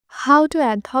How to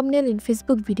add thumbnail in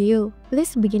Facebook video.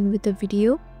 Let's begin with the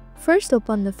video. First,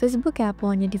 open the Facebook app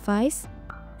on your device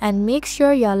and make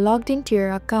sure you are logged into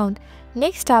your account.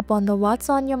 Next, tap on the What's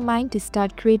on your mind to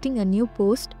start creating a new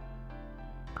post.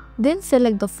 Then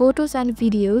select the photos and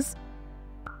videos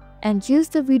and choose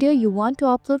the video you want to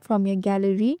upload from your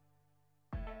gallery.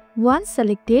 Once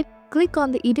selected, click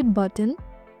on the Edit button.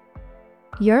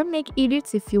 Here, make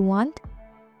edits if you want.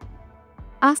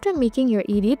 After making your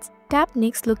edits, tap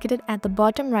Next located at the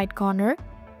bottom right corner.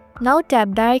 Now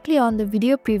tap directly on the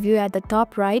video preview at the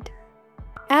top right.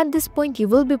 At this point, you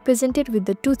will be presented with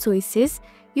the two choices.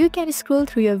 You can scroll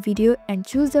through your video and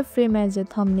choose the frame as your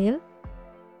thumbnail,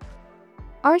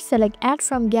 or select Add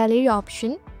from Gallery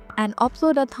option and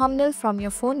upload a thumbnail from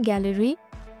your phone gallery.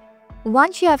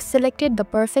 Once you have selected the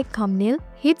perfect thumbnail,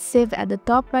 hit Save at the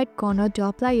top right corner to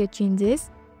apply your changes.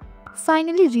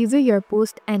 Finally, review your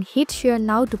post and hit Share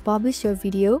now to publish your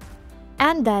video.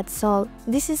 And that's all.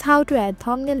 This is how to add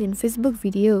thumbnail in Facebook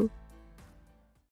video.